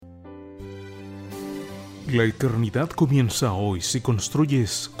La eternidad comienza hoy si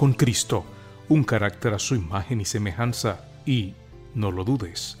construyes con Cristo un carácter a su imagen y semejanza y, no lo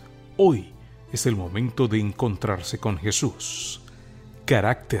dudes, hoy es el momento de encontrarse con Jesús.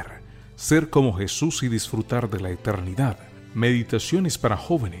 Carácter, ser como Jesús y disfrutar de la eternidad. Meditaciones para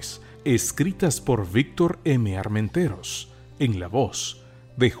jóvenes, escritas por Víctor M. Armenteros, en la voz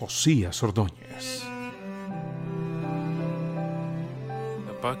de Josías Ordóñez.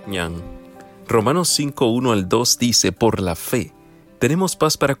 Romanos 5, 1 al 2 dice: por la fe tenemos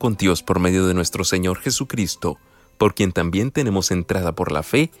paz para con Dios por medio de nuestro Señor Jesucristo, por quien también tenemos entrada por la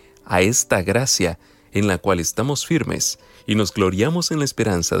fe a esta gracia en la cual estamos firmes y nos gloriamos en la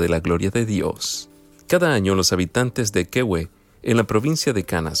esperanza de la gloria de Dios. Cada año los habitantes de Quehue, en la provincia de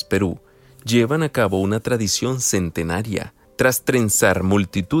Canas, Perú, llevan a cabo una tradición centenaria. Tras trenzar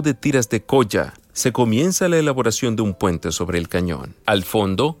multitud de tiras de colla, se comienza la elaboración de un puente sobre el cañón. Al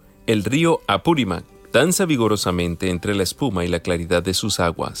fondo, el río Apurímac danza vigorosamente entre la espuma y la claridad de sus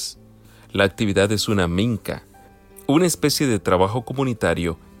aguas. La actividad es una minca, una especie de trabajo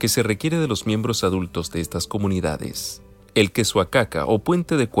comunitario que se requiere de los miembros adultos de estas comunidades. El quesuacaca o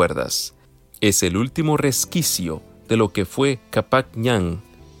puente de cuerdas es el último resquicio de lo que fue Capac Ñan,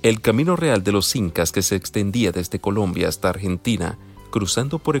 el camino real de los incas que se extendía desde Colombia hasta Argentina,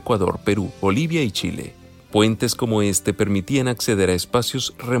 cruzando por Ecuador, Perú, Bolivia y Chile. Puentes como este permitían acceder a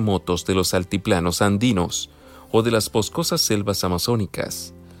espacios remotos de los altiplanos andinos o de las boscosas selvas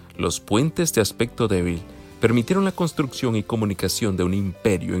amazónicas. Los puentes de aspecto débil permitieron la construcción y comunicación de un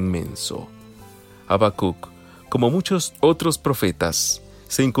imperio inmenso. Habacuc, como muchos otros profetas,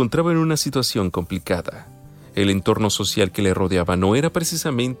 se encontraba en una situación complicada. El entorno social que le rodeaba no era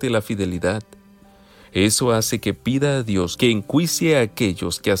precisamente la fidelidad. Eso hace que pida a Dios que enjuicie a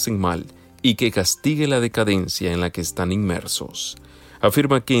aquellos que hacen mal y que castigue la decadencia en la que están inmersos.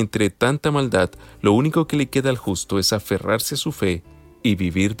 Afirma que entre tanta maldad, lo único que le queda al justo es aferrarse a su fe y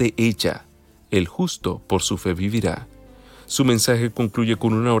vivir de ella. El justo por su fe vivirá. Su mensaje concluye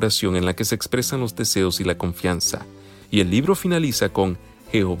con una oración en la que se expresan los deseos y la confianza, y el libro finaliza con: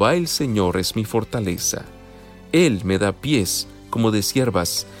 Jehová el Señor es mi fortaleza. Él me da pies como de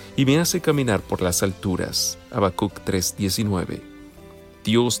ciervas y me hace caminar por las alturas. Habacuc 3:19.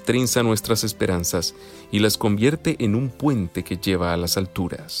 Dios trenza nuestras esperanzas y las convierte en un puente que lleva a las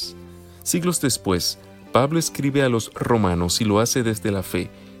alturas. Siglos después, Pablo escribe a los romanos y lo hace desde la fe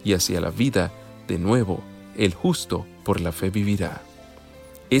y hacia la vida. De nuevo, el justo por la fe vivirá.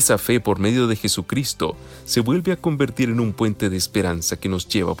 Esa fe por medio de Jesucristo se vuelve a convertir en un puente de esperanza que nos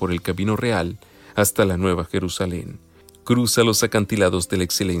lleva por el camino real hasta la Nueva Jerusalén. Cruza los acantilados de la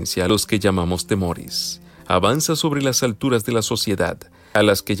excelencia a los que llamamos temores. Avanza sobre las alturas de la sociedad a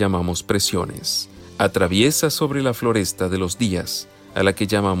las que llamamos presiones. Atraviesa sobre la floresta de los días a la que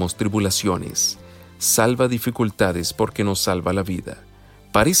llamamos tribulaciones. Salva dificultades porque nos salva la vida.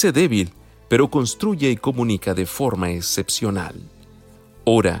 Parece débil, pero construye y comunica de forma excepcional.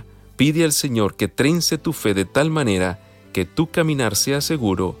 Ora, pide al Señor que trence tu fe de tal manera que tu caminar sea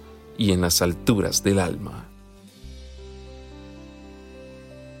seguro y en las alturas del alma.